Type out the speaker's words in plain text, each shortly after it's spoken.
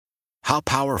How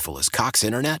powerful is Cox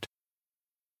Internet?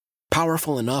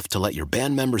 Powerful enough to let your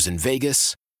band members in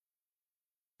Vegas,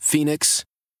 Phoenix,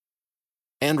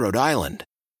 and Rhode Island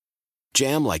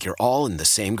jam like you're all in the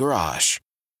same garage.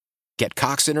 Get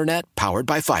Cox Internet powered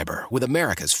by fiber with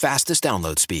America's fastest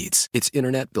download speeds. It's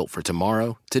internet built for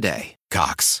tomorrow, today.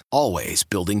 Cox, always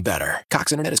building better.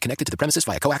 Cox Internet is connected to the premises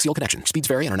via coaxial connection. Speeds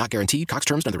vary and are not guaranteed. Cox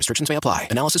terms and other restrictions may apply.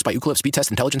 Analysis by Ookla Speed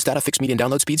Test Intelligence Data. Fixed median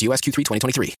download speeds. US Q3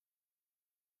 2023.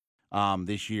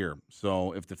 This year.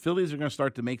 So if the Phillies are going to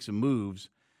start to make some moves,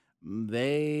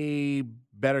 they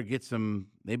better get some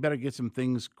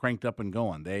things cranked up and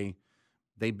going. They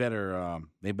better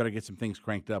get some things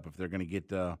cranked up if they're going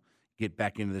to get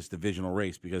back into this divisional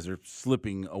race, because they're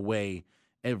slipping away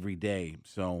every day.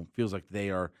 So feels like they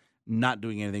are not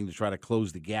doing anything to try to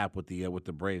close the gap with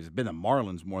the Braves. It's been the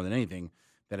Marlins more than anything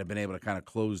that have been able to kind of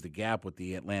close the gap with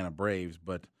the Atlanta Braves.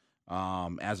 But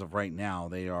as of right now,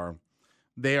 they are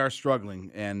struggling,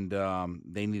 and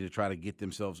they need to try to get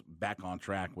themselves back on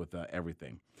track with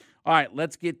everything. All right,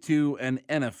 let's get to an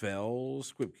NFL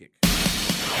Squib Kick.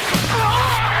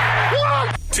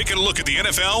 Taking a look at the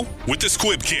NFL with the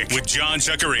Squib Kick with Jon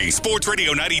Chuckery. Sports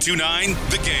Radio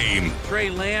 92.9, The Game. Trey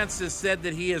Lance has said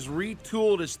that he has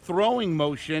retooled his throwing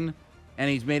motion, and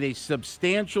he's made a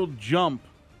substantial jump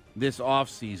this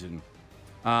offseason.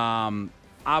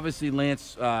 Obviously,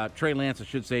 Trey Lance, I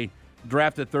should say,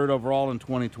 drafted third overall in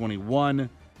 2021.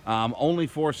 Only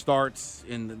 4 starts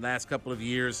in the last couple of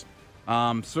years.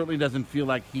 Certainly doesn't feel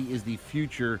like he is the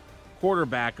future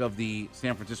quarterback of the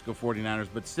San Francisco 49ers,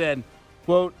 but said,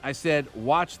 quote, I said,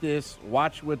 watch this,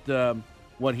 watch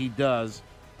what he does.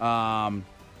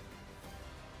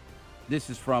 This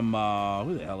is from,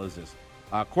 who the hell is this?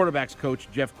 Quarterbacks coach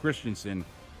Jeff Christensen.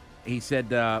 He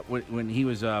said when he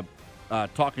was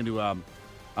talking to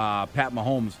Pat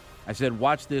Mahomes, I said,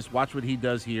 watch this, watch what he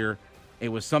does here. It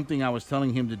was something I was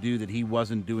telling him to do that he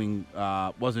wasn't doing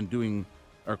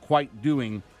or quite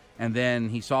doing. And then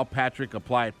he saw Patrick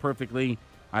apply it perfectly.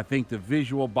 I think the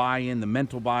visual buy-in, the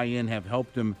mental buy-in have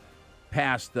helped him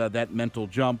past that mental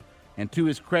jump. And to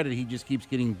his credit, he just keeps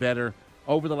getting better.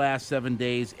 Over the last 7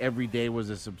 days, every day was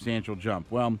a substantial jump.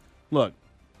 Well, look,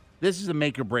 this is a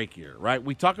make or break year, right?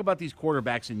 We talk about these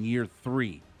quarterbacks in year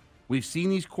 3. We've seen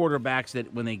these quarterbacks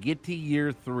that when they get to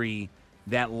year 3,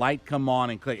 that light come on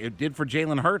and click. It did for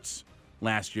Jalen Hurts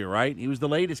last year, right? He was the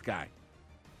latest guy.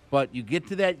 But you get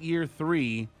to that year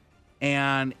 3,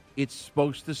 and it's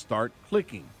supposed to start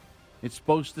clicking. It's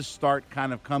supposed to start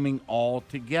kind of coming all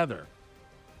together.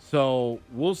 So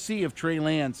we'll see if Trey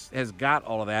Lance has got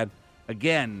all of that.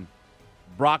 Again,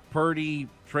 Brock Purdy,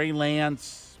 Trey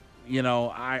Lance,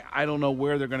 I don't know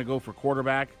where they're going to go for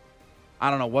quarterback. I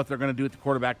don't know what they're going to do at the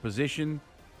quarterback position,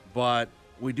 but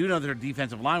we do know their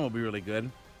defensive line will be really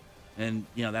good. And,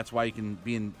 that's why you can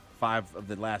be in 5 of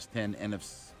the last 10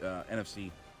 NFC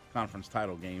conference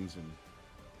title games. And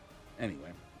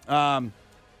anyway,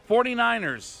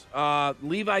 49ers,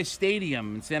 Levi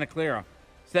Stadium in Santa Clara,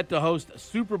 set to host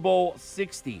Super Bowl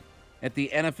 60 at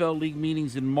the NFL League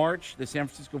meetings in March. The San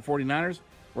Francisco 49ers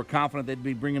were confident they'd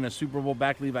be bringing a Super Bowl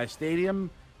back to Levi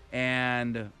Stadium,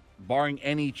 and barring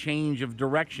any change of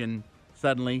direction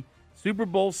suddenly, Super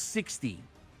Bowl 60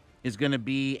 is going to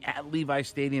be at Levi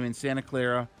Stadium in Santa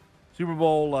Clara. Super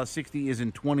Bowl 60 is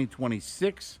in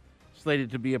 2026,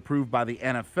 slated to be approved by the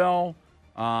NFL.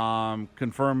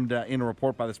 Confirmed in a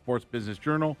report by the Sports Business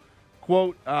Journal.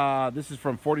 Quote, this is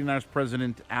from 49ers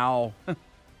president Al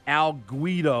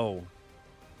Guido.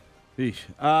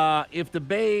 If the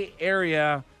Bay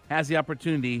Area has the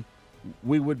opportunity,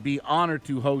 we would be honored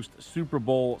to host Super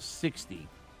Bowl 60.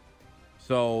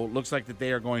 So looks like that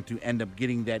they are going to end up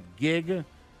getting that gig.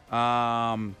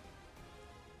 I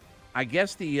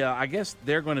guess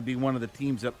they're going to be one of the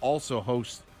teams that also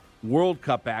hosts World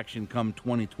Cup action come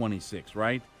 2026,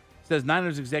 right? It says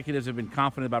Niners executives have been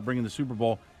confident about bringing the Super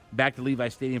Bowl back to Levi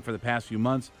Stadium for the past few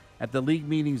months. At the league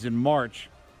meetings in March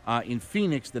in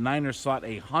Phoenix, the Niners sought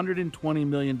a $120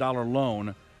 million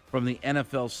loan from the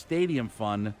NFL Stadium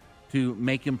Fund to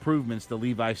make improvements to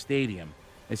Levi Stadium.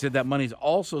 They said that money's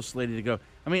also slated to go.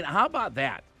 I mean, how about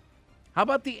that? How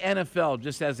about the NFL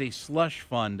just as a slush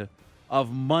fund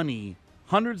of money,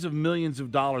 hundreds of millions of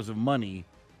dollars of money,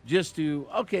 just to,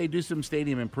 do some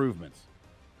stadium improvements?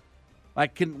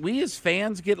 Like, can we as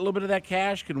fans get a little bit of that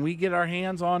cash? Can we get our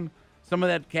hands on some of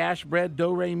that cash bread,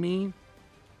 do-re-mi?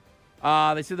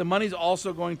 They said the money's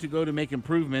also going to go to make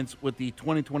improvements with the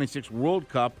 2026 World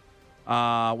Cup,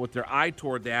 with their eye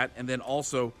toward that, and then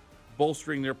also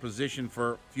bolstering their position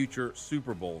for future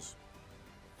Super Bowls.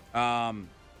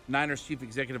 Niners Chief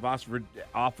Executive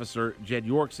Officer Jed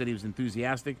York said he was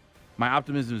enthusiastic. My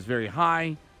optimism is very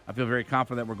high I feel very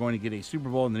confident that we're going to get a Super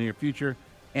Bowl in the near future,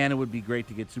 and it would be great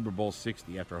to get Super Bowl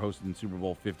 60 after hosting Super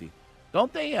Bowl 50.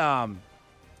 Don't they? Don't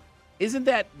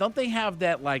they have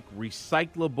that like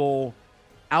recyclable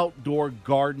outdoor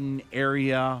garden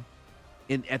area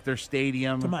at their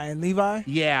stadium? Am I in Levi?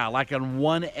 Yeah, like on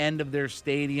one end of their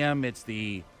stadium, it's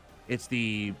the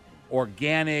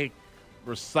organic,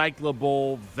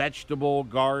 recyclable vegetable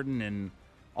garden and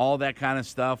all that kind of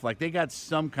stuff. Like they got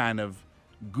some kind of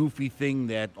goofy thing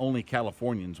that only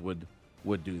Californians would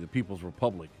do. The People's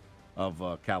Republic of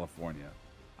California.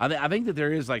 I think that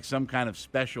there is like some kind of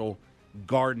special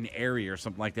garden area or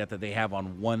something like that they have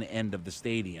on one end of the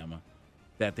stadium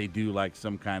that they do like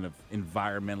some kind of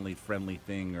environmentally friendly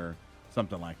thing or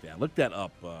something like that. Look that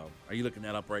up. Are you looking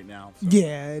that up right now? So,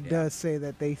 yeah, it does say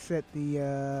that they set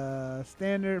the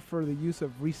standard for the use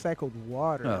of recycled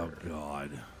water. Oh,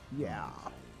 God. Yeah.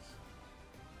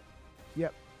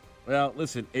 Yep. Well,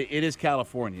 listen, it is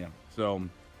California. So,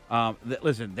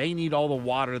 listen, they need all the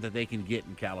water that they can get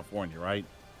in California, right?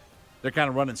 They're kind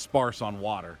of running sparse on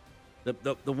water.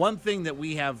 The one thing that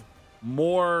we have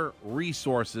more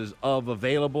resources of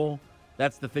available,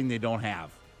 that's the thing they don't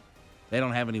have. They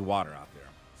don't have any water out there.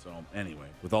 So, anyway,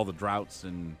 with all the droughts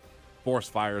and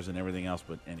forest fires and everything else.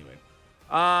 But anyway,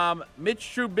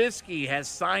 Mitch Trubisky has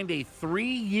signed a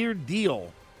 3-year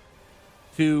deal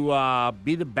to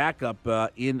be the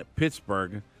backup in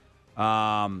Pittsburgh.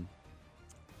 Says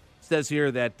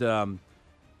here that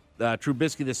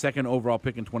Trubisky, the second overall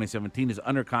pick in 2017, is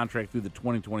under contract through the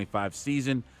 2025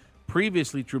 season.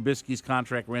 Previously, Trubisky's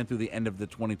contract ran through the end of the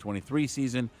 2023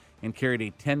 season and carried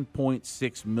a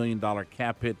 $10.6 million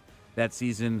cap hit that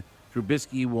season.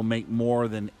 Trubisky will make more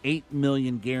than $8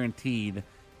 million guaranteed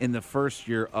in the first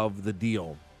year of the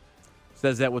deal.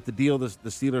 Says that with the deal, the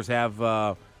Steelers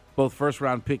have both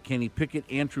first-round pick Kenny Pickett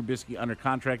and Trubisky under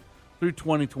contract through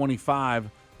 2025,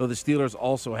 though the Steelers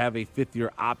also have a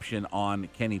fifth-year option on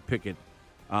Kenny Pickett.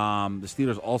 The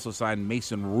Steelers also signed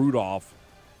Mason Rudolph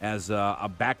as a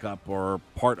backup or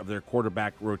part of their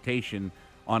quarterback rotation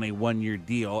on a one-year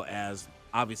deal, as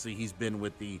obviously he's been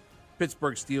with the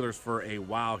Pittsburgh Steelers for a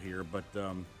while here. But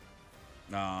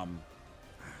I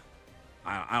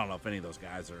don't know if any of those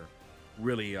guys are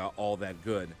really all that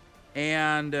good.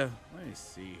 And let me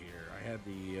see here. I had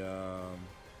the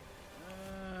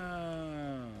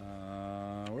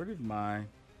where's my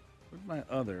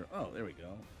other? Oh, there we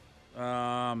go.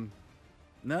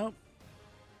 Nope.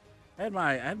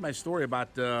 I had my story about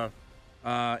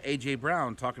A.J.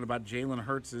 Brown talking about Jalen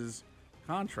Hurts'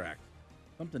 contract.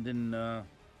 Something didn't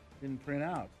print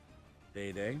out.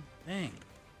 Day. Dang.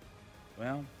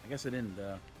 Well, I guess it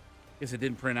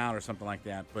didn't print out or something like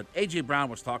that. But A.J. Brown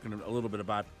was talking a little bit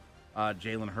about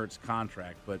Jalen Hurts'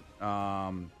 contract. But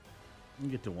let me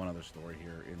get to one other story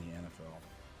here in the NFL.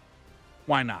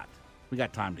 Why not? We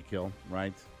got time to kill,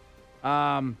 right?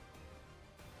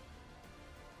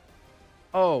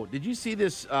 Oh, did you see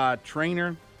this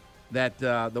trainer that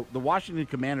the Washington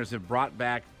Commanders have brought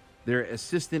back their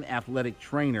assistant athletic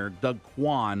trainer, Doug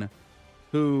Kwan,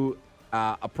 who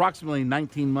approximately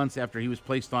 19 months after he was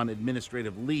placed on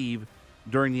administrative leave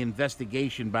during the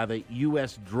investigation by the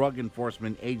U.S. Drug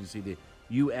Enforcement Agency, the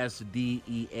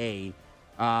USDEA,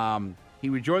 he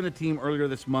rejoined the team earlier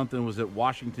this month and was at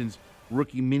Washington's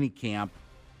rookie minicamp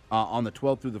on the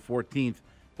 12th through the 14th.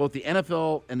 Both the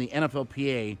NFL and the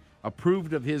NFLPA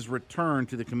approved of his return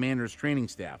to the Commanders' training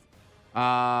staff.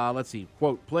 Let's see.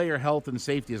 Quote, player health and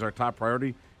safety is our top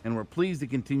priority, and we're pleased to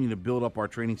continue to build up our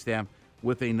training staff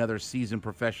with another seasoned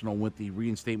professional. With the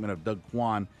reinstatement of Doug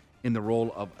Kwan in the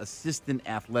role of assistant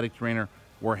athletic trainer,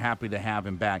 we're happy to have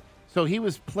him back. So he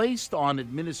was placed on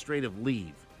administrative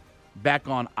leave back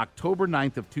on October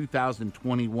 9th of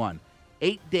 2021,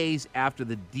 8 days after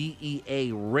the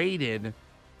DEA raided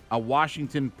a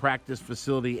Washington practice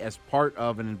facility as part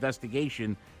of an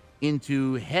investigation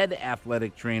into head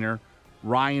athletic trainer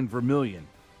Ryan Vermillion.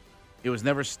 It was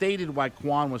never stated why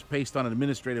Kwan was placed on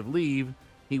administrative leave.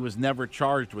 He was never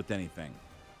charged with anything.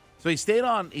 So he stayed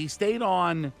on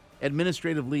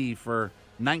administrative leave for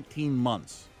 19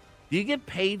 months. Do you get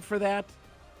paid for that?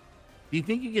 Do you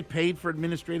think you get paid for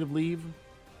administrative leave?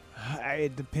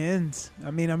 It depends.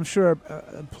 I mean, I'm sure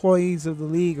employees of the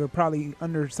league are probably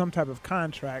under some type of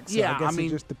contract. So yeah, I guess it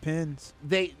just depends.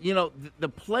 They, the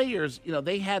players,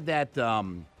 they had that.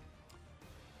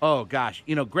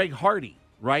 Greg Hardy,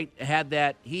 right? He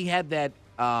had that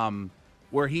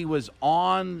where he was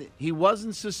on. He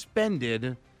wasn't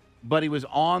suspended, but he was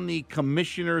on the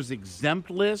commissioner's exempt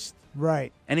list,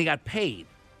 right? And he got paid.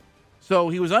 So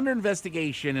he was under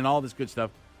investigation and all this good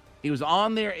stuff. He was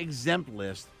on their exempt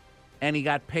list. And he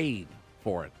got paid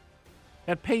for it.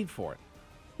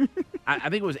 I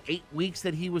think it was 8 weeks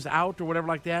that he was out or whatever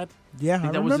like that. Yeah, I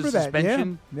think that remember was a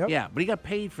suspension. that. Yeah, yep. Yeah, but he got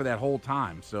paid for that whole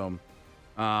time. So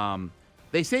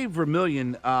they say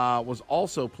Vermillion was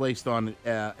also placed on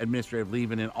administrative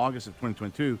leave, and in August of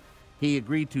 2022, he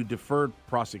agreed to deferred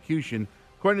prosecution.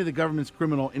 According to the government's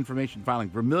criminal information filing,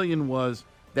 Vermillion was,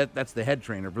 that's the head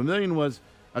trainer, Vermillion was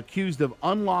accused of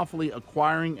unlawfully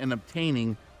acquiring and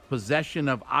obtaining possession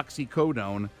of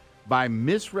oxycodone by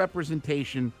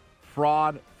misrepresentation,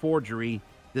 fraud, forgery,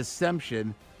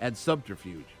 deception, and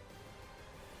subterfuge.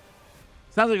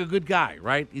 Sounds like a good guy,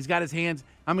 right? He's got his hands.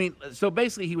 I mean, so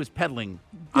basically he was peddling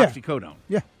oxycodone.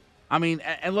 Yeah. I mean,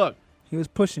 and look. He was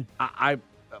pushing. I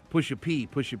push a P.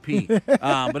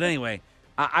 But anyway,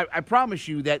 I promise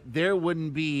you that there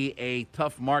wouldn't be a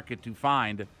tough market to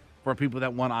find for people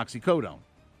that want oxycodone,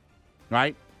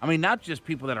 right? I mean, not just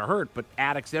people that are hurt, but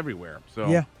addicts everywhere.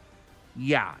 So,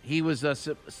 yeah, he was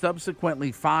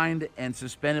subsequently fined and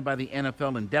suspended by the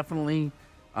NFL indefinitely.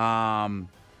 So,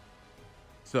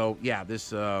 yeah, this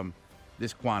Quan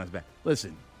is back.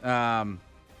 Listen, I won't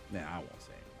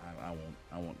say it.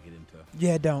 I won't get into.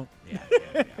 Yeah, don't. Yeah.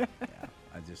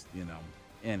 I just,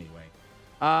 anyway.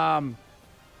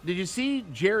 Did you see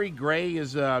Jerry Gray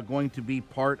is going to be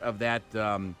part of that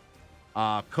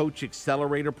Coach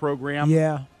Accelerator program?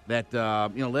 Yeah. That,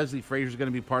 Leslie Frazier is going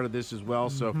to be part of this as well.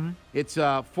 So it's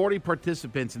 40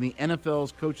 participants in the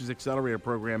NFL's Coaches Accelerator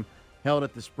program held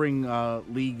at the Spring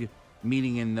League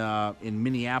meeting in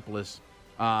Minneapolis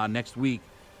next week.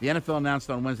 The NFL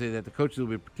announced on Wednesday that the coaches will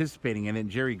be participating in it,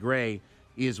 and Jerry Gray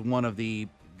is one of the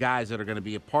guys that are going to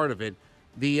be a part of it.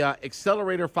 The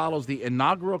Accelerator follows the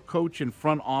inaugural Coach and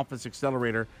Front Office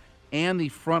Accelerator and the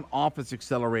Front Office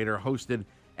Accelerator hosted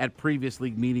at previous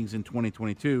league meetings in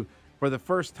 2022. For the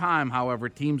first time, however,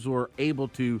 teams were able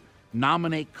to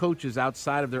nominate coaches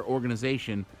outside of their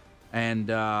organization, and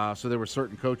so there were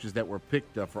certain coaches that were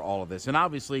picked for all of this. And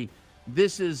obviously,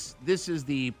 this is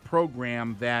the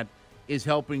program that is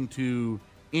helping to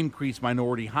increase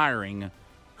minority hiring,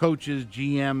 coaches,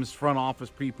 GMs, front office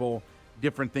people,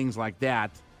 different things like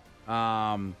that.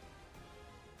 Leslie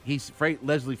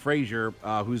Frazier,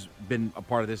 who's been a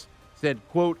part of this, said,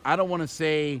 quote, "I don't want to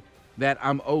say that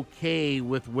I'm okay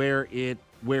with where it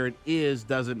is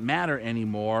doesn't matter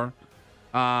anymore.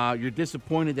 You're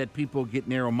disappointed that people get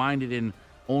narrow-minded and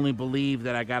only believe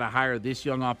that I got to hire this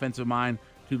young offensive mind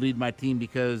to lead my team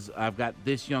because I've got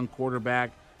this young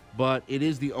quarterback, but it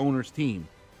is the owner's team.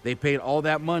 They paid all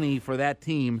that money for that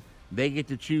team. They get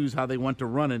to choose how they want to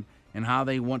run it and how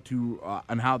they want to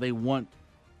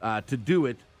do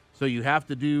it. So you have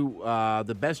to do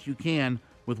the best you can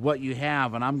with what you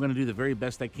have, and I'm going to do the very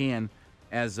best I can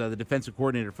as the defensive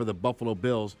coordinator for the Buffalo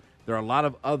Bills. There are a lot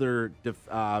of other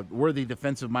worthy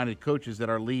defensive-minded coaches that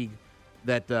our league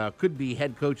that could be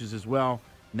head coaches as well.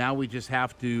 Now we just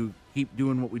have to keep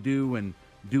doing what we do and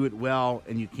do it well,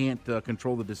 and you can't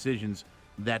control the decisions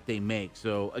that they make.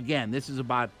 So, again, this is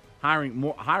about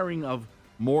hiring of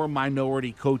more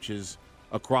minority coaches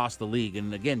across the league.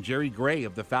 And, again, Jerry Gray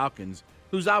of the Falcons,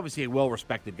 who's obviously a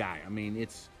well-respected guy. I mean,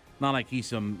 it's not like he's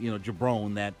some,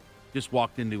 jabron that just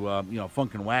walked into,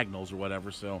 Funkin' Wagnalls or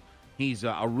whatever. So he's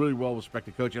a really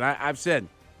well-respected coach. And I've said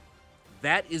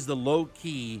that is the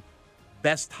low-key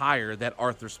best hire that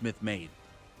Arthur Smith made.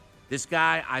 This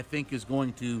guy, I think, is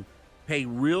going to pay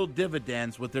real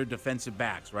dividends with their defensive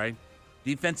backs, right?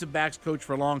 Defensive backs coach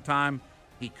for a long time.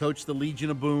 He coached the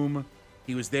Legion of Boom.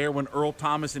 He was there when Earl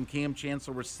Thomas and Cam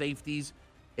Chancellor were safeties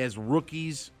as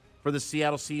rookies for the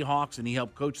Seattle Seahawks, and he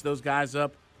helped coach those guys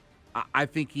up. I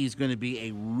think he's going to be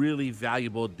a really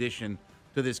valuable addition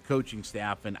to this coaching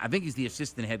staff, and I think he's the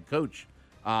assistant head coach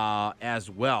as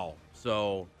well.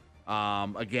 So,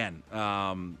 again,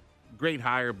 great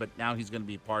hire, but now he's going to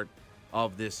be part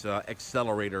of this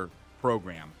accelerator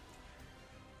program.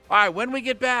 All right, when we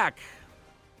get back,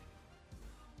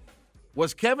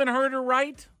 was Kevin Herter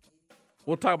right?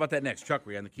 We'll talk about that next.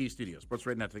 Chuckery on the Key Studio. Sports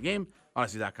Right Now to the Game,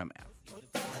 Odyssey.com app.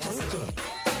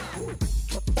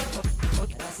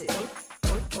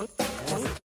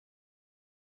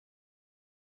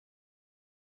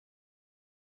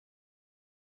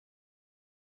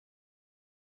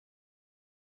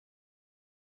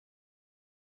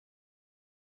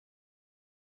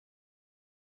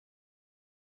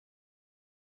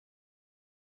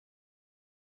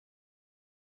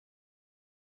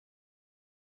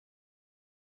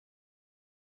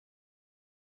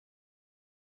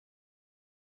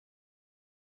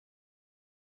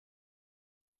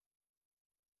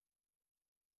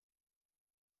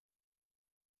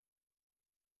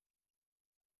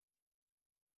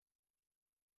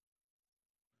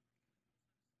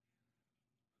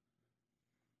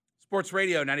 Sports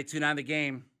Radio 92.9 The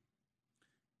Game.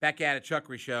 Back at it,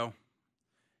 Chuckery Show.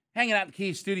 Hanging out in the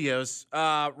Key Studios.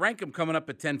 Rank 'em coming up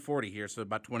at 10:40 here, so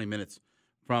about 20 minutes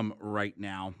from right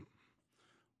now.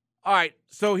 All right,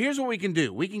 so here's what we can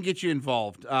do. We can get you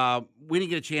involved. We didn't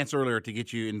get a chance earlier to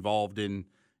get you involved in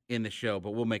the show,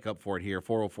 but we'll make up for it here.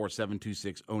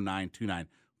 404-726-0929.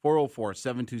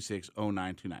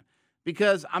 404-726-0929.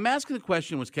 Because I'm asking the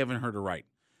question, was Kevin Huerter right?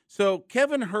 So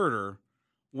Kevin Huerter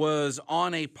was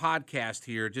on a podcast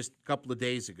here just a couple of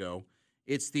days ago.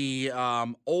 It's the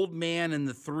Old Man and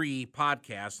the Three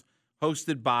podcast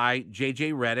hosted by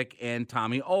J.J. Redick and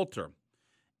Tommy Alter.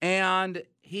 And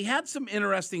he had some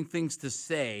interesting things to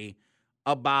say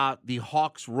about the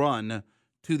Hawks' run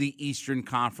to the Eastern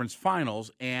Conference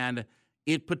Finals and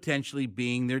it potentially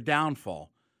being their downfall.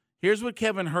 Here's what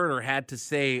Kevin Huerter had to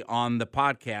say on the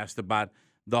podcast about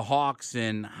the Hawks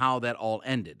and how that all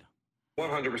ended.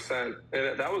 100%.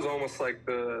 And that was almost like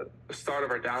the start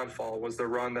of our downfall was the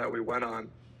run that we went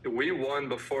on. We won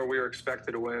before we were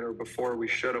expected to win or before we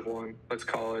should have won, let's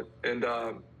call it. And,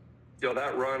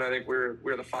 that run, I think we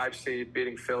were the 5 seed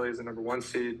beating Phillies, the number 1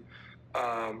 seed.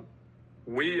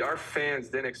 Our fans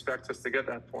didn't expect us to get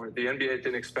that point. The NBA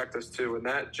didn't expect us to, and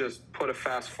that just put a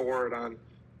fast forward on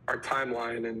our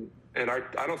timeline. And I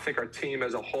don't think our team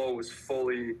as a whole was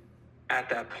fully at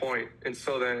that point. And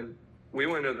so then we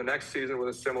went into the next season with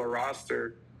a similar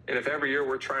roster. And if every year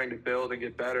we're trying to build and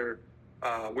get better,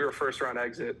 we were first round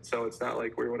exit. So it's not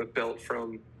like we would have built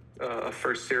from a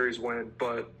first series win.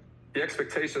 But the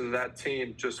expectations of that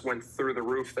team just went through the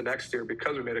roof the next year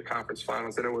because we made a conference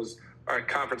finals. And it was, all right,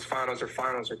 conference finals or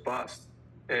bust.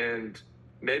 And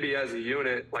maybe as a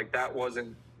unit, like that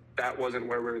wasn't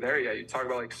where we were there yet. You talk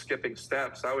about like skipping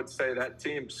steps. I would say that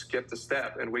team skipped a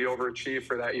step and we overachieved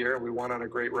for that year. And we went on a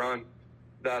great run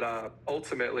that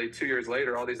ultimately 2 years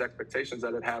later, all these expectations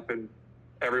that had happened,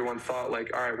 everyone thought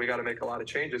like, all right, we got to make a lot of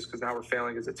changes because now we're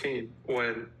failing as a team.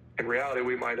 When in reality,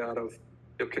 we might not have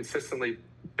consistently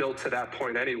built to that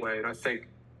point anyway. And I think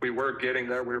we were getting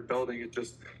there. We were building it,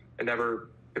 just it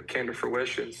never came to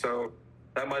fruition. So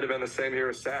that might have been the same here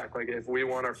with SAC. Like if we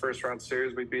won our first round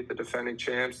series, we beat the defending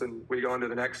champs, and we go into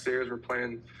the next series, we're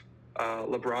playing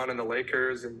LeBron and the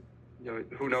Lakers, and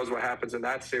who knows what happens in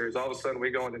that series. All of a sudden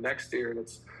we go into next year and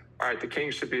it's, all right, the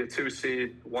Kings should be a 2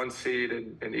 seed, 1 seed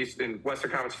in Western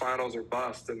Conference Finals or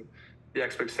bust. And the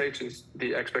expectations,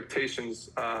 they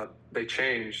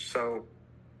change. So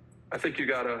I think you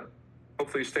got to,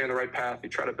 hopefully you stay on the right path. You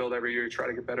try to build every year, you try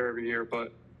to get better every year,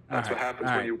 but that's what happens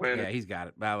when you win. Yeah, he's got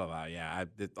it. Blah, blah, blah. Yeah,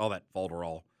 all that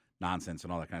Falderall nonsense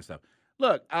and all that kind of stuff.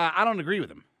 Look, I don't agree with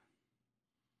him.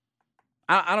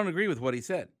 I don't agree with what he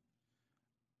said.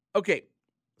 Okay,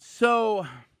 so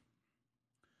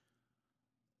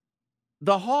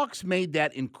the Hawks made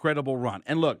that incredible run.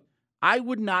 And look, I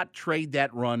would not trade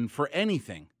that run for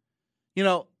anything.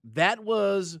 That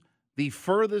was the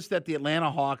furthest that the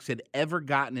Atlanta Hawks had ever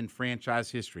gotten in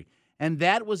franchise history. And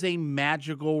that was a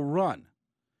magical run.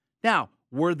 Now,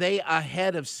 were they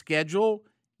ahead of schedule?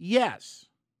 Yes,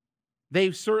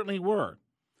 they certainly were.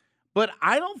 But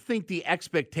I don't think the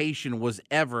expectation was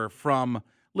ever from,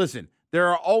 listen, there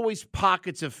are always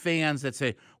pockets of fans that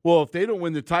say, well, if they don't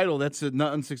win the title, that's an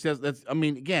unsuccess.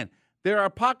 Again, there are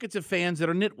pockets of fans that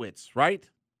are nitwits, right?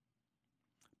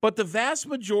 But the vast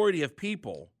majority of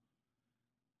people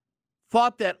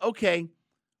thought that, okay,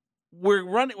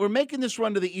 we're making this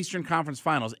run to the Eastern Conference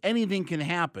Finals. Anything can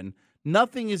happen.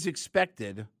 Nothing is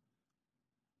expected.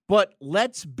 But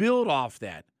let's build off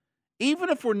that. Even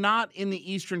if we're not in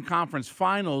the Eastern Conference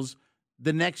Finals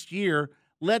the next year,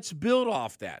 let's build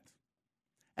off that.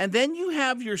 And then you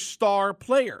have your star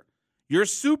player, your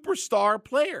superstar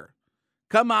player,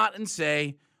 come out and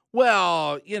say,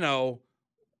 well,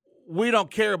 we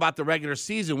don't care about the regular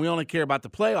season. We only care about the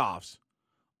playoffs.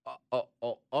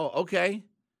 Okay.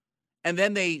 And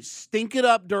then they stink it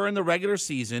up during the regular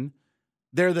season.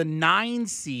 They're the 9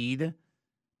 seed.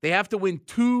 They have to win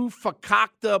 2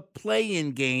 fakakta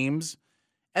play-in games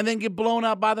and then get blown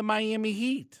out by the Miami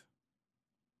Heat.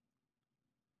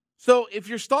 So if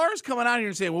your star is coming out here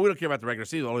and saying, well, we don't care about the regular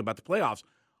season, only about the playoffs,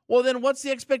 well, then what's the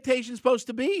expectation supposed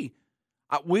to be?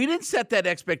 We didn't set that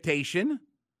expectation.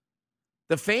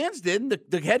 The fans didn't.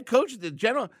 The head coach, the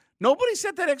general, nobody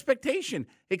set that expectation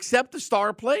except the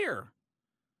star player,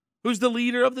 who's the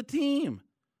leader of the team,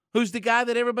 who's the guy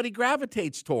that everybody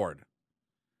gravitates toward.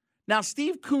 Now,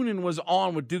 Steve Koonin was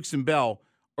on with Dukes and Bell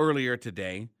earlier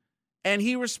today, and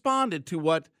he responded to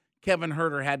what Kevin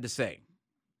Huerter had to say.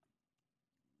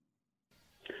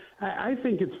 I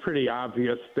think it's pretty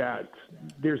obvious that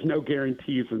there's no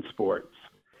guarantees in sports.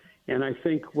 And I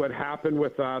think what happened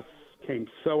with us came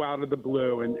so out of the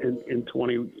blue in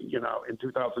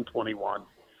 2021.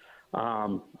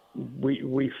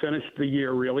 We finished the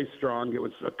year really strong. It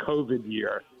was a COVID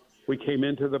year. We came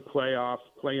into the playoffs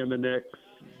playing the Knicks,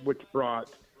 which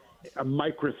brought a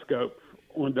microscope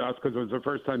onto us because it was the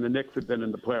first time the Knicks had been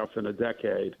in the playoffs in a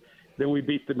decade. Then we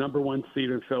beat the number 1 seed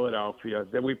in Philadelphia.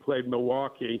 Then we played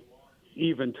Milwaukee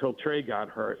even till Trey got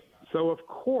hurt. So, of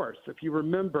course, if you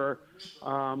remember,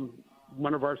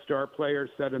 one of our star players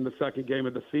said in the second game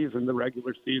of the season, the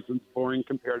regular season's boring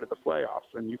compared to the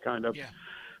playoffs. And you kind of,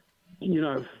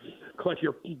 clutch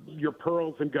your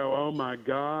pearls and go, oh, my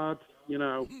God,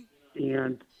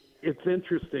 And it's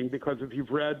interesting because if you've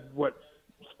read what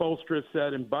Spoelstra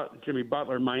said and Jimmy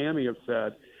Butler in Miami have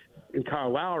said, and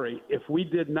Kyle Lowry, if we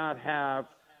did not have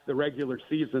the regular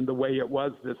season the way it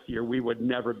was this year, we would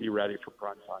never be ready for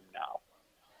prime time now.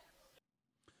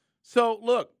 So,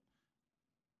 look,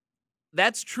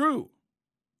 that's true,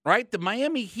 right? The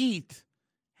Miami Heat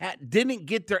didn't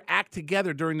get their act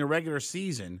together during the regular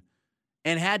season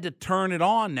and had to turn it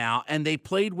on now, and they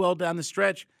played well down the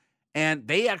stretch, and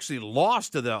they actually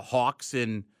lost to the Hawks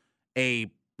in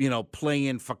a,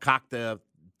 play-in Fakakta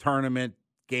tournament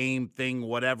game thing,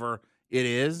 whatever it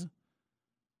is.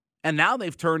 And now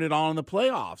they've turned it on in the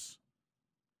playoffs.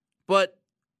 But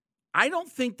I don't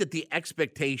think that the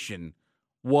expectation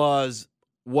was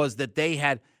that they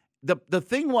had the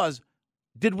thing was,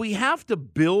 did we have to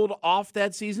build off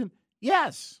that season?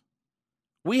 Yes.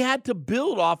 We had to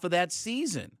build off of that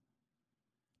season.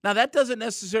 Now, that doesn't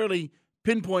necessarily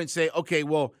pinpoint say, okay,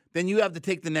 well, then you have to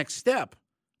take the next step.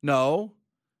 No.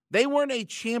 They weren't a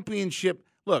championship.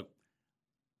 Look,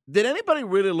 did anybody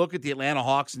really look at the Atlanta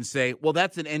Hawks and say, well,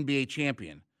 that's an NBA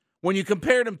champion? When you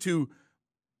compared them to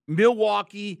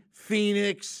Milwaukee,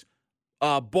 Phoenix,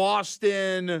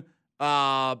 Boston,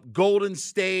 Golden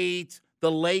State,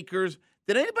 the Lakers,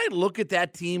 did anybody look at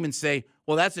that team and say,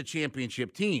 well, that's a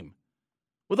championship team?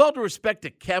 With all due respect to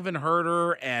Kevin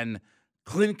Huerter and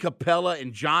Clint Capella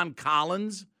and John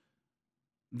Collins,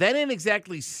 that ain't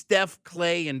exactly Steph,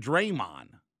 Clay, and Draymond.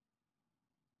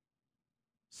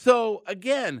 So,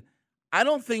 again, I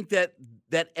don't think that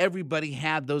everybody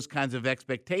had those kinds of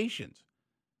expectations.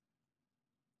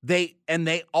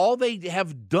 All they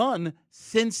have done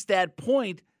since that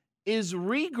point is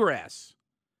regress.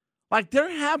 Like, there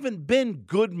haven't been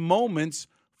good moments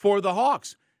for the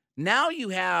Hawks. Now you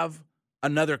have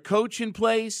another coach in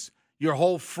place. Your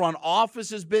whole front office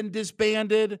has been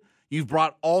disbanded. You've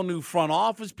brought all new front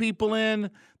office people in.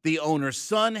 The owner's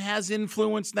son has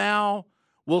influence now.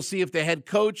 We'll see if the head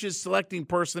coach is selecting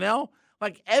personnel.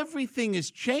 Like, everything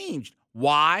has changed.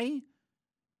 Why?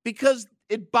 Because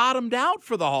it bottomed out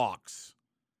for the Hawks.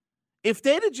 If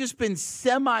they'd have just been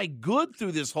semi-good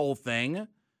through this whole thing,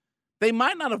 they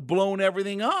might not have blown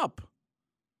everything up.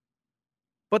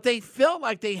 But they felt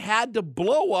like they had to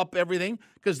blow up everything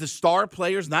because the star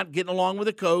player's not getting along with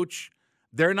the coach.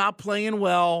 They're not playing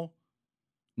well.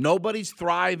 Nobody's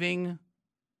thriving.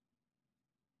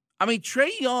 I mean,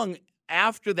 Trae Young,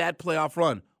 after that playoff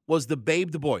run, was the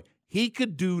babe, the boy. He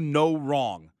could do no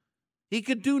wrong. He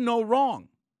could do no wrong.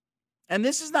 And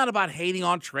this is not about hating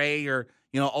on Trae or,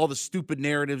 all the stupid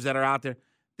narratives that are out there.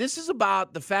 This is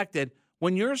about the fact that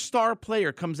when your star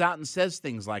player comes out and says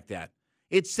things like that,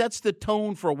 it sets the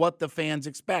tone for what the fans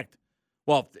expect.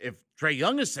 Well, if Trae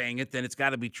Young is saying it, then it's got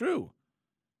to be true.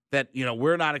 That,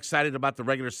 we're not excited about the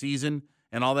regular season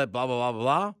and all that blah, blah, blah,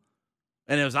 blah.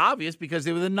 And it was obvious because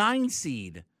they were the 9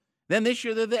 seed. Then this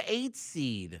year they're the 8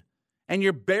 seed. And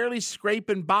you're barely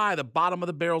scraping by the bottom of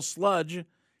the barrel sludge.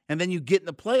 And then you get in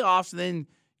the playoffs, and then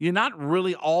you're not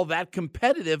really all that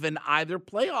competitive in either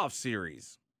playoff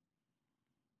series.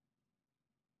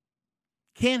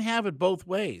 Can't have it both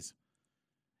ways.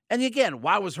 And again,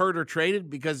 why was Huerter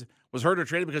traded? Was Huerter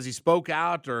traded because he spoke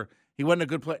out or he wasn't a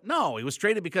good player? No, he was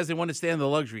traded because they wanted to stay on the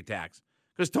luxury tax.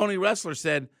 Because Tony Ressler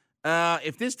said,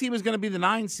 if this team is going to be the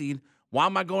 9 seed, why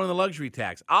am I going to the luxury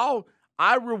tax?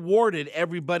 I rewarded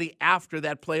everybody after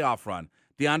that playoff run.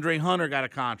 DeAndre Hunter got a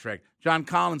contract. John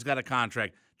Collins got a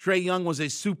contract. Trae Young was a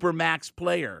super max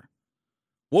player.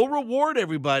 We'll reward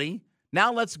everybody.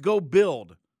 Now let's go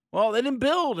build. Well, they didn't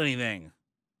build anything.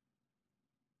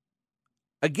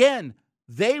 Again,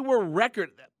 they were record.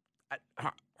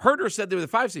 Huerter said they were the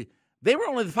 5 seed. They were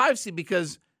only the 5 seed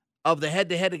because of the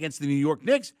head-to-head against the New York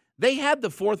Knicks. They had the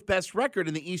 4th best record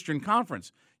in the Eastern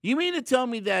Conference. You mean to tell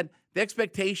me that the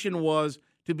expectation was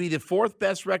to be the 4th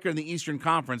best record in the Eastern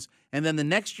Conference, and then the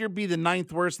next year be the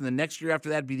 9th worst, and the next year after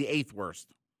that be the 8th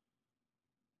worst?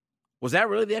 Was that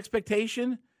really the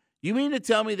expectation? You mean to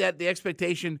tell me that the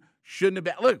expectation shouldn't have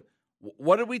been? Look,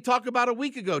 what did we talk about a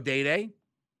week ago, Day-Day?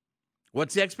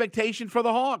 What's the expectation for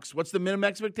the Hawks? What's the minimum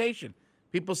expectation?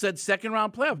 People said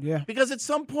second-round playoff. Yeah. Because at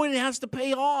some point it has to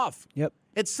pay off. Yep.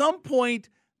 At some point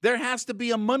there has to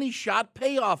be a money shot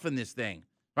payoff in this thing,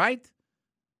 right?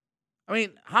 I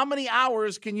mean, how many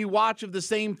hours can you watch of the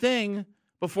same thing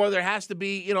before there has to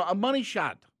be, a money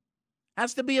shot?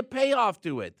 Has to be a payoff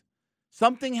to it.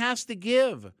 Something has to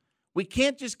give. We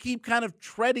can't just keep kind of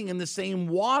treading in the same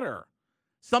water.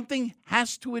 Something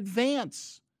has to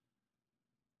advance.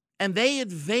 And they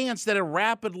advanced at a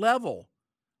rapid level.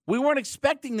 We weren't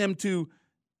expecting them to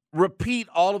repeat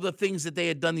all of the things that they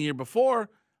had done the year before.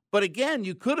 But again,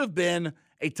 you could have been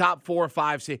a top 4 or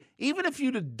 5 seed. Even if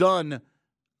you'd have done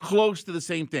close to the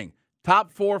same thing,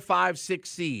 top 4, 5, 6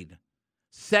 seed,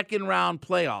 second round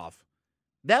playoff,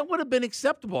 that would have been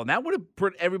acceptable. And that would have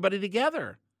put everybody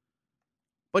together.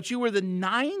 But you were the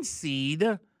 9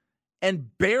 seed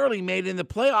and barely made it in the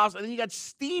playoffs, and then you got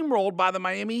steamrolled by the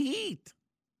Miami Heat.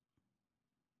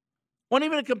 Wasn't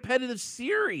even a competitive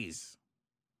series.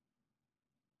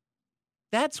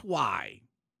 That's why.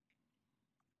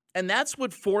 And that's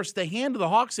what forced the hand of the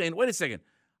Hawks saying, wait a second,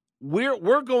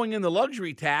 we're going in the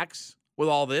luxury tax with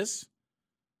all this.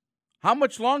 How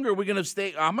much longer are we going to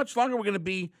stay? How much longer are we going to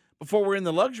be before we're in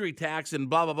the luxury tax and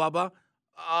blah, blah, blah, blah?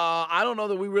 I don't know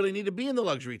that we really need to be in the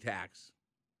luxury tax.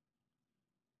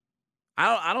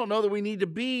 I don't know that we need to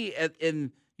be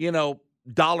in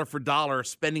dollar for dollar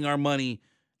spending our money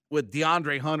with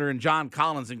DeAndre Hunter and John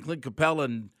Collins and Clint Capella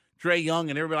and Trae Young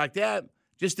and everybody like that,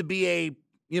 just to be a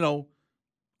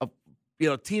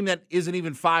team that isn't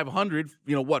even 500,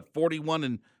 41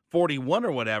 and 41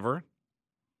 or whatever.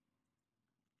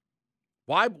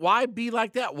 Why be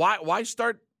like that? Why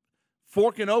start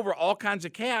forking over all kinds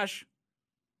of cash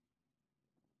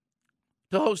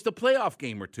to host a playoff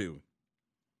game or two?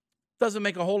 Doesn't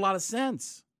make a whole lot of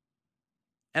sense.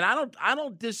 And I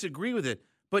don't disagree with it.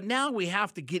 But now we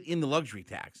have to get in the luxury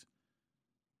tax.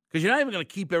 Because you're not even going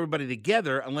to keep everybody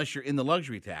together unless you're in the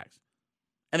luxury tax.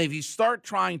 And if you start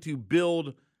trying to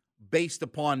build based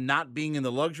upon not being in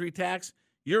the luxury tax,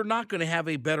 you're not going to have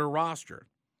a better roster.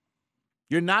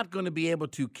 You're not going to be able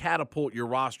to catapult your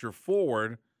roster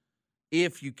forward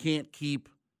if you can't keep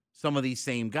some of these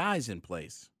same guys in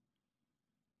place.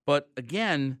 But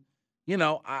again,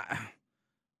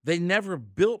 they never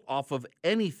built off of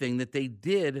anything that they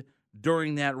did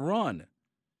during that run.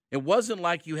 It wasn't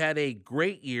like you had a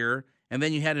great year and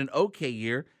then you had an okay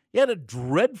year. You had a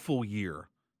dreadful year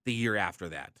the year after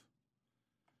that.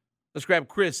 Let's grab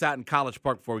Chris out in College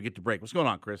Park before we get to break. What's going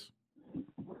on, Chris?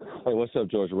 Hey, what's up,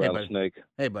 George Rattlesnake?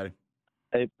 Hey, buddy.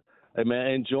 Hey, man,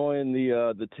 enjoying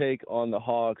the take on the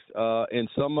Hawks. And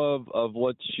some of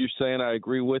what you're saying I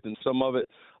agree with, and some of it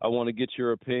I want to get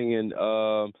your opinion.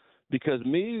 Because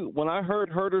when I heard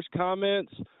Herter's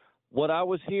comments, what I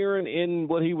was hearing in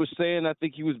what he was saying, I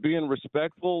think he was being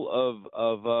respectful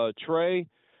of Trae,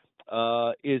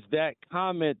 is that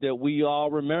comment that we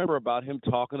all remember about him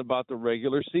talking about the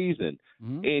regular season.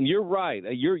 Mm-hmm. And you're right.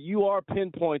 You are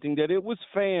pinpointing that it was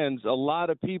fans, a lot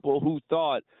of people who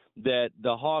thought that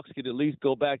the Hawks could at least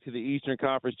go back to the Eastern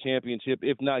Conference Championship,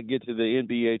 if not get to the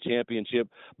NBA Championship.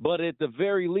 But at the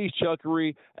very least,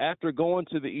 Chuckery, after going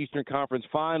to the Eastern Conference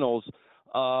Finals,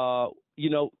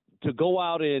 to go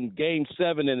out in Game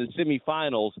 7 in the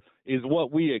semifinals is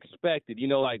what we expected.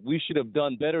 We should have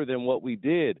done better than what we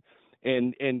did.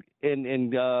 And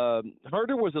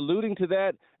Herter was alluding to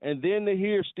that, and then to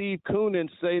hear Steve Koonin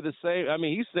say the same. I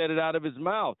mean, he said it out of his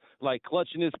mouth, like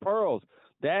clutching his pearls.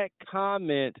 That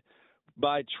comment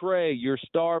by Trae, your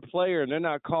star player, and they're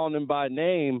not calling him by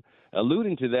name,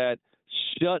 alluding to that,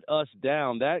 shut us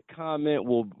down. That comment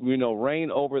will,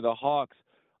 reign over the Hawks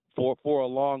for a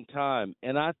long time.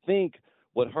 And I think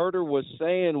what Herter was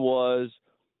saying was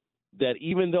that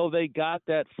even though they got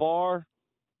that far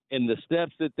and the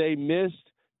steps that they missed,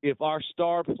 if our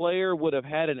star player would have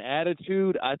had an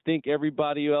attitude, I think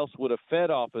everybody else would have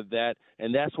fed off of that.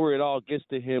 And that's where it all gets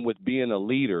to him with being a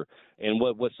leader and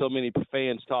what so many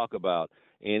fans talk about.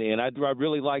 And I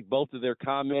really like both of their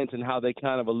comments and how they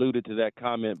kind of alluded to that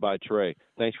comment by Trae.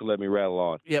 Thanks for letting me rattle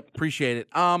on. Yep, appreciate it.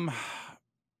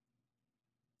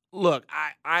 Look,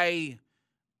 I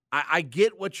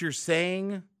get what you're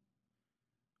saying,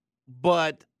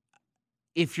 but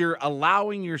if you're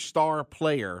allowing your star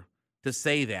player to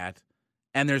say that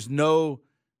and there's no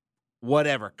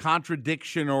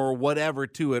contradiction or whatever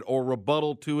to it or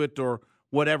rebuttal to it or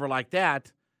whatever like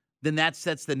that, then that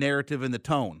sets the narrative and the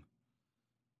tone.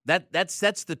 That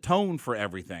sets the tone for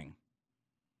everything.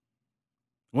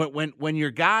 When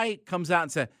your guy comes out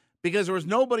and said, because there was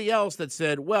nobody else that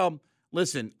said, well,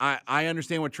 listen, I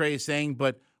understand what Trae is saying,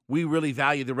 but we really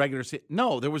value the regular season.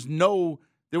 No, there was no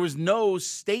there was no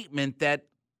statement that,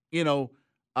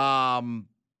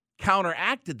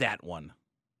 counteracted that one.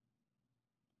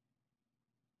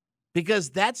 Because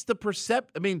that's the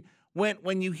perception. I mean,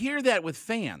 when you hear that with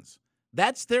fans,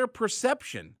 that's their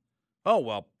perception. Oh,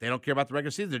 well, they don't care about the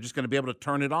regular season. They're just going to be able to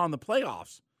turn it on in the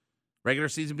playoffs. Regular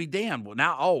season be damned. Well,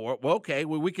 now, okay,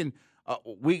 well, we can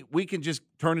just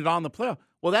turn it on in the playoffs.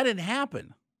 Well, that didn't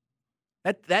happen.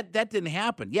 That didn't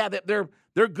happen. Yeah,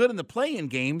 they're good in the play-in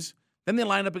games. Then they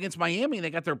line up against Miami and they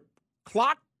got their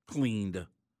clock cleaned.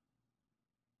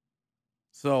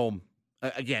 So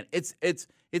again, it's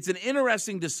an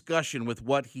interesting discussion with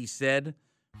what he said,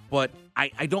 but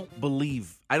I don't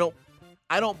believe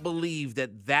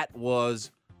that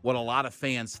was what a lot of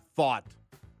fans thought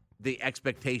the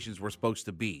expectations were supposed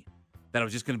to be. That it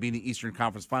was just going to be in the Eastern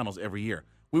Conference Finals every year.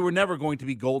 We were never going to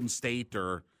be Golden State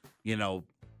or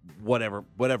whatever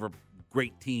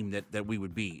great team that we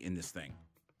would be in this thing.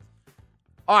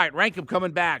 All right, rank 'em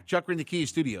coming back. Chuckery in the Kia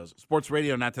Studios. Sports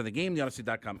Radio, not to the game, the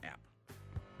Odyssey.com app.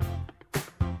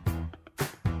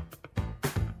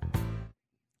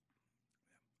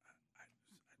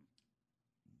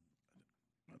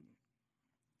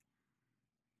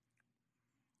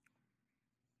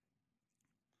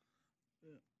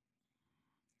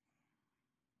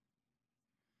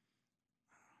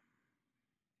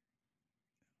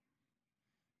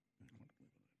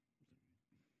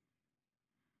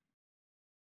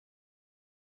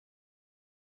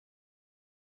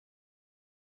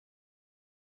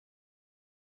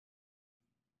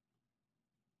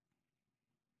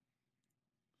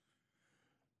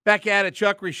 Back at it,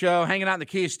 Chuckery Show, hanging out in the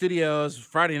Kia Studios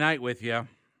Friday night with you.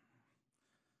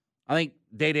 I think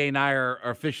Day and I are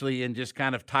officially in just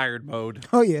kind of tired mode.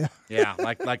 Oh, yeah. Yeah,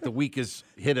 like the week has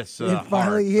hit us hard.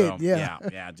 Finally hit, so, yeah.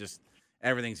 Yeah, just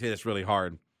everything's hit us really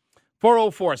hard.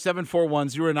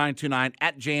 404-741-0929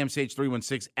 at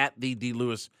JMCH316 at the D.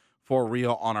 Lewis for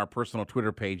real on our personal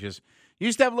Twitter pages.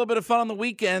 Used to have a little bit of fun on the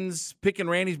weekends, picking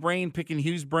Randy's brain, picking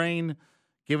Hugh's brain,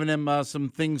 giving him some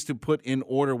things to put in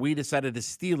order. We decided to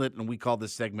steal it, and we called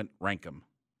this segment Rank 'em.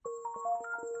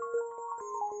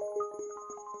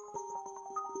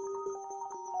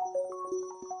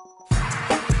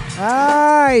 All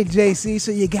right, JC,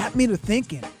 so you got me to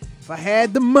thinking. If I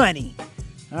had the money,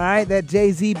 all right, that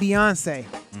Jay-Z Beyonce.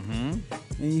 Mm-hmm. And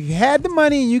if you had the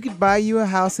money and you could buy you a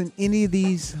house in any of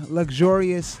these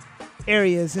luxurious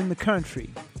areas in the country,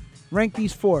 rank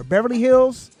these 4. Beverly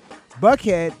Hills,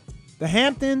 Buckhead, the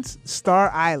Hamptons, Star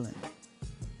Island.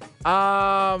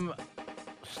 Star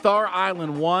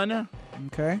Island 1.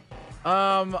 Okay.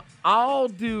 I'll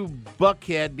do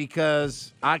Buckhead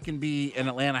because I can be an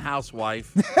Atlanta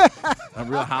housewife, a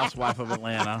real housewife of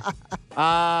Atlanta.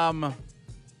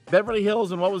 Beverly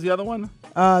Hills, and what was the other one?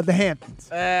 The Hamptons.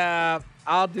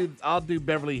 I'll do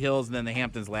Beverly Hills and then the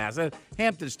Hamptons last.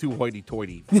 Hamptons too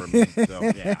hoity-toity for me.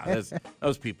 So yeah,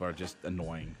 those people are just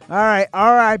annoying. All right,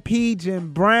 R.I.P.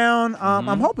 Jim Brown.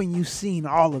 I'm hoping you've seen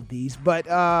all of these, but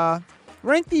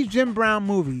rank these Jim Brown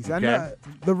movies. Okay. I know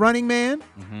The Running Man.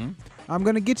 Mm-hmm. I'm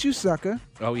Gonna Get You, Sucker.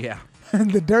 Oh yeah.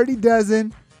 The Dirty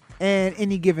Dozen, and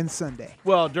Any Given Sunday.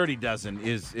 Well, Dirty Dozen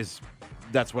is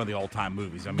that's one of the all-time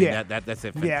movies. I mean, Yeah. that's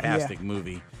a fantastic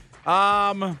movie.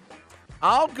 I'll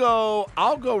go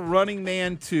Running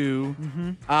Man 2.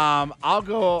 Mm-hmm. I'll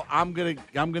go I'm gonna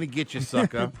get you,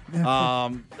 sucker.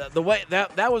 The way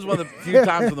that was one of the few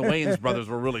times when the Wayans brothers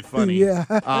were really funny. Yeah.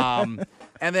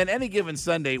 And then Any Given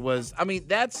Sunday was, I mean,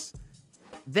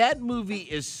 that movie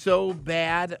is so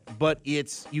bad, but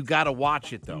you got to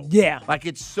watch it though. Yeah. Like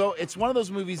it's one of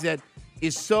those movies that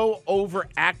is so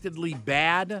overactedly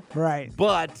bad. Right.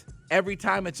 But every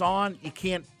time it's on, you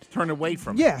can't turn away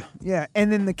from it. Yeah.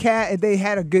 And then they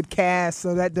had a good cast,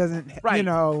 so that doesn't, Right.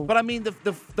 But I mean,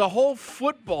 the whole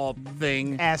football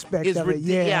thing aspect is of it,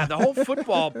 yeah. the whole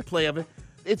football play of it,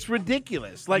 it's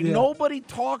ridiculous. Like nobody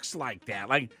talks like that.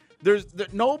 Like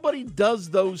nobody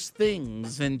does those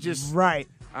things, and just right.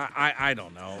 I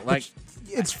don't know. Like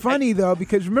it's funny though,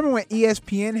 because remember when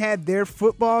ESPN had their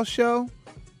football show,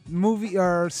 movie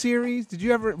or series? Did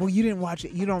you ever? Well, you didn't watch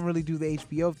it. You don't really do the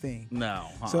HBO thing. No.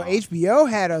 So HBO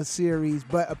had a series,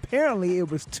 but apparently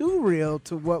it was too real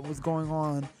to what was going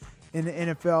on in the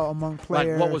NFL among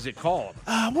players. Like, what was it called?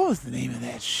 What was the name of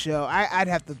that show? I'd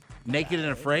have to. Naked and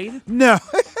Afraid? No.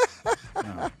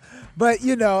 But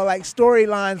like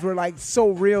storylines were like so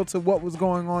real to what was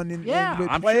going on with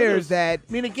I'm players sure that.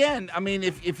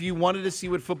 If you wanted to see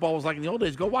what football was like in the old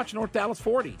days, go watch North Dallas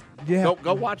 40. Yeah.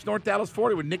 Go watch North Dallas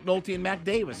 40 with Nick Nolte and Mac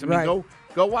Davis. Right.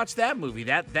 Go watch that movie.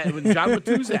 That with John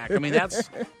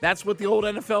Matuzak. That's what the old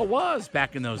NFL was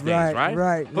back in those days, right?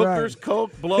 Right. Hookers,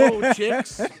 coke, blow,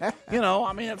 chicks.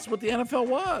 That's what the NFL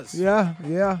was.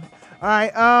 Yeah. All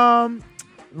right.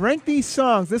 Rank these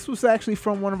songs. This was actually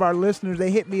from one of our listeners.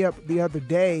 They hit me up the other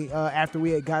day after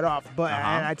we had got off, and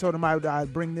I told them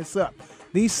I'd bring this up.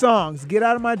 These songs: "Get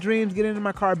Out of My Dreams," "Get Into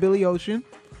My Car," Billy Ocean,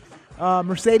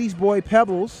 "Mercedes Boy,"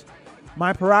 Pebbles,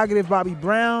 "My Prerogative," Bobby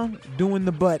Brown, "Doing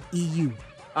the Butt," EU.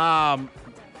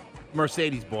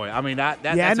 Mercedes Boy. I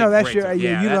know that's your.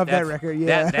 You love that record.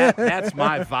 Yeah, that's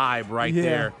my vibe right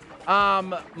there.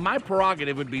 My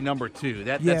Prerogative would be number 2.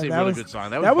 That's a really good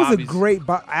song. That was a great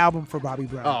album for Bobby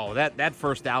Brown. Oh, that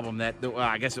first album.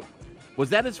 I guess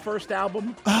was that his first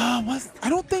album? I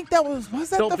don't think that was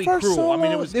that Don't the Be first Cruel.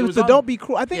 solo. It was the Don't Be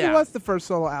Cruel. I think it was the first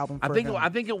solo album. For him. I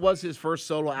think it was his first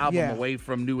solo album away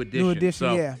from New Edition. New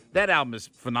Edition, so that album is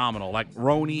phenomenal. Like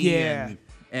Roni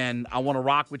and I Want to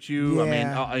Rock with You.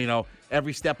 Yeah.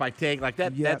 Every Step I Take. Like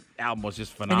that. That album was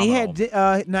just phenomenal. And he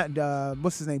had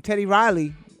what's his name, Teddy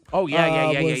Riley. Oh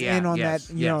yeah. Was in on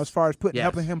that. As far as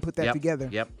helping him put that together.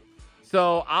 Yep.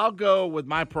 So I'll go with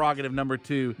My Prerogative number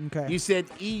 2. Okay. You said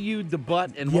EU, The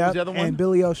Butt, and what was the other one? And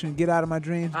Billy Ocean, "Get Out of My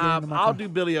Dreams." I'll do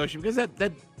Billy Ocean because that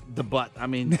The Butt. I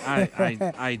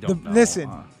don't know.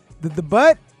 Listen, the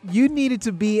Butt. You needed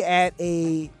to be at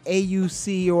a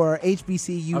AUC or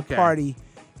HBCU party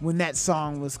when that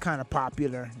song was kind of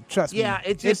popular. Trust me. Yeah,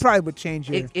 it probably would change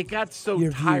your. It got so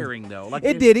tiring though. Like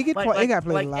it did. It got played a lot.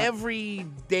 Like every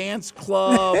dance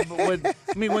club would.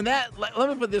 When that. Let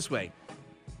me put it this way.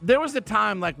 There was a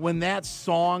time like when that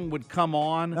song would come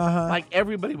on, like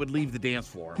everybody would leave the dance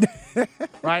floor,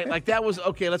 right? Like that was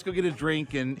okay. Let's go get a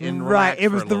drink and relax. It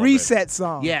was the reset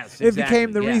song. Yes, exactly. It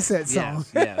became the reset song.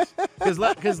 Yes.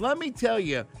 Because let me tell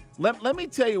you, let me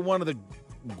tell you one of the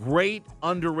great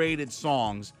underrated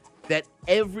songs that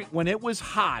when it was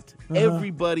hot,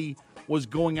 everybody was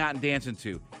going out and dancing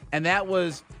to, and that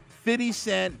was 50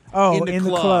 Cent in the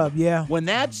club. Yeah. When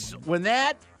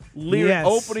that lyric,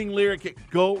 opening lyric,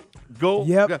 go.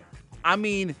 Yep. Go. I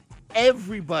mean,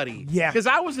 everybody. Yeah. Because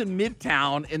I was in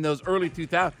Midtown in those early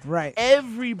 2000s. Right.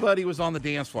 Everybody was on the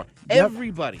dance floor. Yep.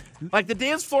 Everybody. Like the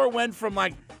dance floor went from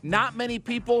like not many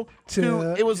people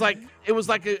to it was like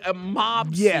a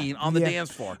mob scene on the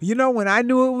dance floor. When I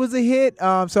knew it was a hit,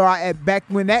 back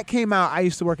when that came out, I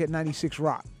used to work at 96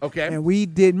 Rock. Okay. And we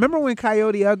did. Remember when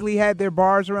Coyote Ugly had their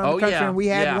bars around the country, and we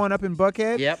had one up in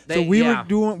Buckhead? Yep. We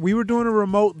were doing a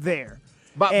remote there.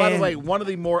 By the way, one of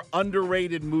the more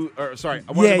underrated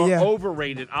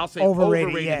overrated. I'll say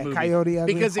overrated movie. Coyote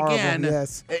Ugly. Because again,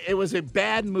 it was a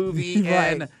bad movie,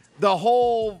 and the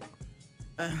whole.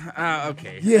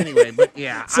 Okay. Yeah. Anyway, but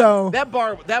yeah. So that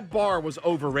bar was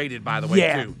overrated, by the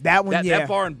way, too. That one. That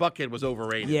bar in Buckhead was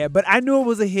overrated. Yeah, but I knew it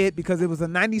was a hit because it was a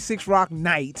 96 Rock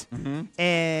night,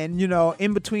 and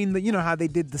in between the, how they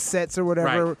did the sets or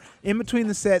whatever. Right. In between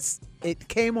the sets, it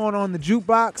came on the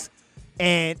jukebox,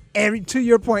 and to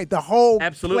your point, the whole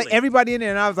absolutely everybody in there,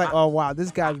 and I was like, oh wow,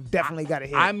 this guy definitely got a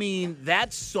hit. I mean,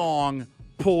 that song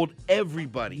pulled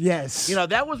everybody. Yes.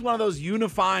 That was one of those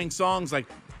unifying songs. Like.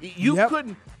 You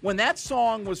couldn't, when that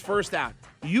song was first out,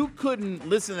 you couldn't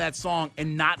listen to that song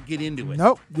and not get into it.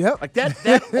 Nope. Yep. Like that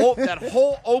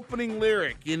whole opening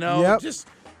lyric, just,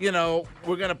 we're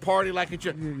going to party like it's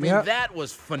your, I mean, that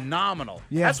was phenomenal.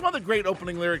 Yeah. That's one of the great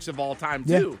opening lyrics of all time,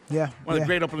 too. Yeah. One of the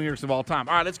great opening lyrics of all time.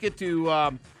 All right, let's get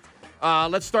to,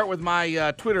 let's start with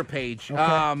my Twitter page.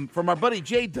 Okay. From our buddy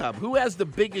J-Dub, who has the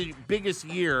biggest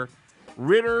year.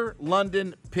 Ritter,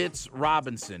 London, Pitts,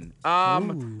 Robinson.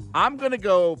 I'm going to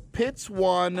go Pitts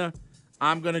 1.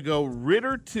 I'm going to go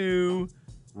Ritter 2,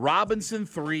 Robinson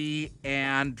 3,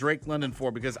 and Drake London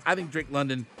 4 because I think Drake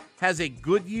London has a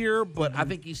good year, but I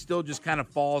think he still just kind of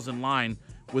falls in line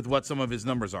with what some of his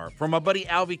numbers are. From my buddy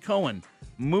Alvy Cohen,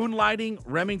 Moonlighting,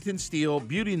 Remington Steele,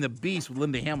 Beauty and the Beast with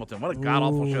Linda Hamilton. What a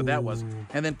god-awful show that was.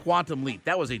 And then Quantum Leap.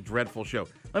 That was a dreadful show.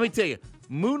 Let me tell you,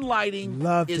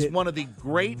 Moonlighting is one of the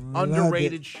great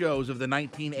underrated shows of the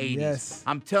 1980s. Yes.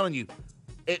 I'm telling you,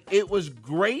 it was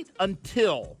great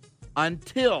until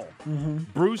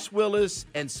Bruce Willis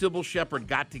and Sybil Shepherd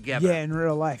got together. Yeah, in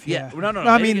real life. Yeah. No.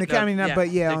 on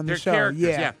the show. Characters,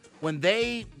 yeah. When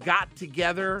they got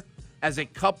together as a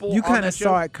couple, you kind of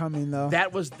saw it coming though.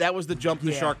 That was the jump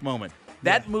the shark moment.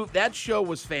 That show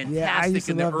was fantastic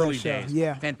in the early days.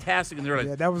 Yeah, fantastic in the early days.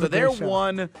 Yeah, that was so a great they're show.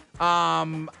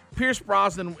 one. Pierce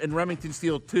Brosnan and Remington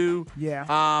Steele 2.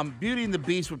 Yeah. Beauty and the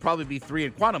Beast would probably be 3,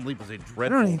 and Quantum Leap was a dreadful I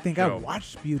don't even think show. I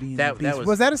watched Beauty and the Beast.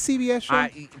 Was that a CBS show?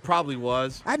 It probably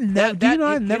was. I never. Do you know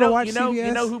I never watched CBS?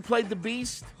 You know who played the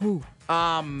Beast? Who?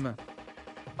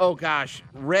 Oh gosh,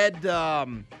 Red.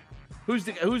 Who's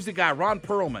the guy? Ron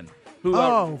Perlman. Who?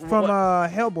 From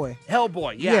Hellboy.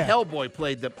 Hellboy. Yeah, Hellboy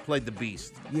played the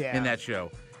Beast. Yeah. In that show.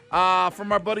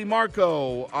 From our buddy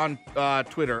Marco on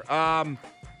Twitter.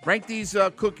 Rank these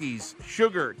cookies: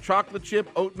 sugar, chocolate chip,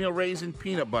 oatmeal raisin,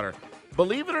 peanut butter.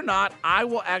 Believe it or not, I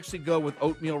will actually go with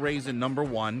oatmeal raisin number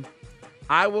 1.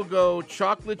 I will go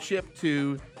chocolate chip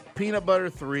 2, peanut butter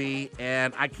 3,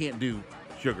 and I can't do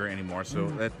sugar anymore, so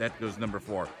that goes number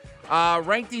 4.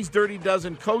 Rank these Dirty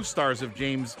Dozen co-stars of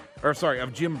Jim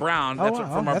Brown. That's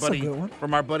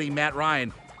from our buddy Matt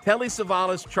Ryan. Telly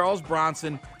Savalas, Charles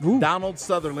Bronson, Donald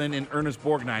Sutherland, and Ernest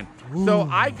Borgnine. So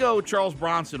I go Charles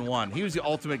Bronson 1. He was the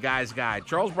ultimate guy's guy.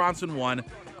 Charles Bronson 1.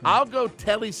 I'll go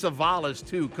Telly Savalas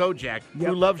 2, Kojak,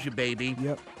 Who Loves You, Baby.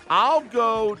 Yep. I'll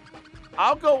go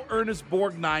Ernest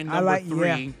Borgnine number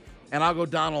 3. And I'll go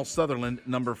Donald Sutherland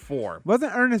number 4.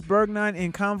 Wasn't Ernest Borgnine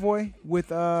in Convoy with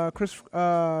Chris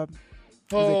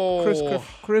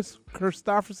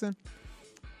Christopherson?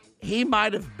 He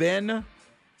might have been.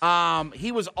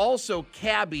 He was also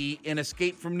Cabby in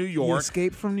Escape from New York.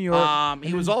 Escape from New York.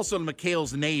 He was also in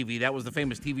McHale's Navy. That was the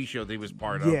famous TV show that he was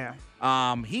part of. Yeah.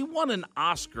 He won an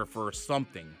Oscar for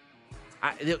something.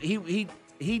 He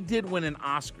did win an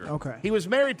Oscar. Okay. He was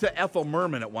married to Ethel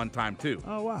Merman at one time too.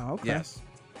 Oh wow. Okay. Yes.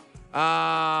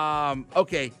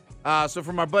 Okay. So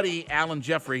from our buddy Alan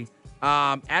Jeffrey,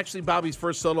 actually Bobby's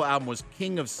first solo album was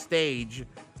King of Stage,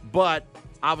 but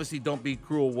obviously Don't Be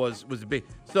Cruel was a big.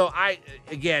 So I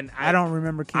don't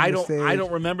remember King of Stage. I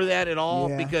don't remember that at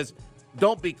all because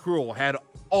Don't Be Cruel had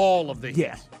all of the hits.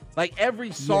 Yeah. Like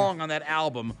every song on that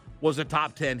album was a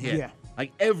top 10 hit. Yeah.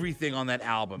 Like everything on that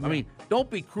album. Yeah. I mean, Don't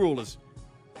Be Cruel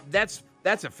that's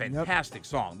a fantastic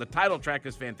song. The title track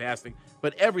is fantastic,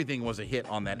 but everything was a hit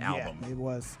on that album. Yeah, it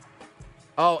was.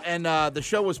 Oh, and the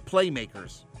show was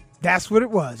Playmakers. That's what it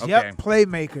was. Okay. Yep,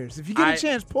 Playmakers. If you get a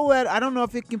chance, pull that. I don't know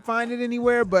if it can find it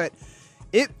anywhere, but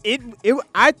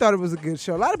I thought it was a good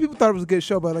show. A lot of people thought it was a good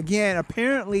show, but again,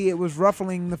 apparently it was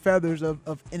ruffling the feathers of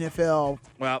NFL.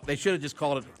 Well, they should have just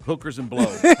called it Hookers and Blow.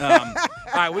 All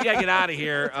right, we got to get out of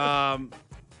here.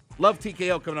 Love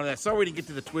TKO coming on that. Sorry we didn't get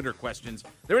to the Twitter questions.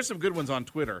 There were some good ones on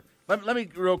Twitter. Let me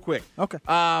real quick. Okay.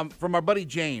 From our buddy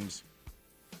James,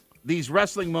 these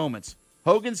wrestling moments.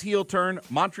 Hogan's heel turn,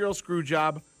 Montreal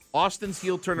Screwjob, Austin's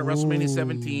heel turn at WrestleMania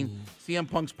 17, CM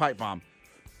Punk's pipe bomb.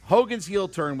 Hogan's heel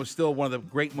turn was still one of the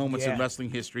great moments in wrestling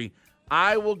history.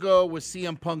 I will go with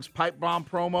CM Punk's pipe bomb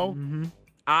promo. Mm-hmm.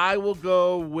 I will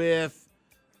go with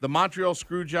the Montreal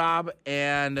Screwjob,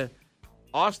 and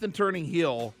Austin turning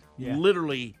heel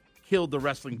literally killed the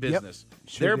wrestling business. Yep,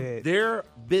 sure did. Their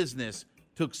business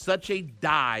took such a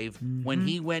dive when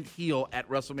he went heel at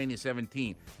WrestleMania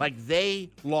 17. Like they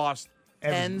lost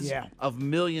tens of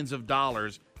millions of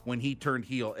dollars when he turned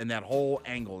heel and that whole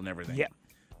angle and everything. Yep.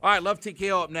 All right, Love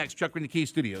TKO up next. Chuck in the Key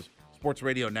Studios, Sports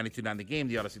Radio 92.9 The Game,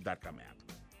 the Odyssey.com app.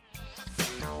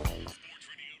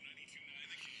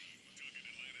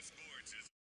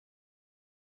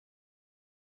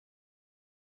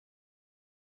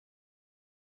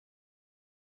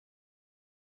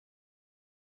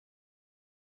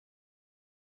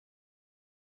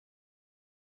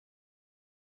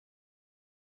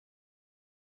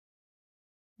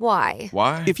 Why?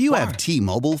 If you have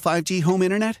T-Mobile 5G home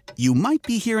internet, you might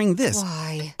be hearing this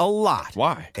a lot.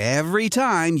 Why? Every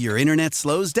time your internet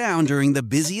slows down during the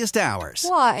busiest hours.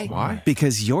 Why?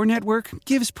 Because your network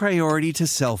gives priority to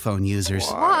cell phone users.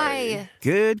 Why?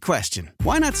 Good question.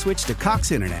 Why not switch to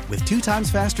Cox Internet with 2 times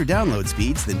faster download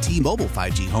speeds than T-Mobile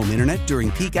 5G home internet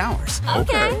during peak hours?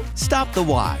 Okay. Stop the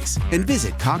whys and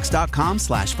visit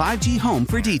cox.com/5G home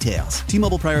for details.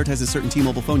 T-Mobile prioritizes certain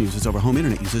T-Mobile phone users over home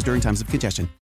internet users during times of congestion.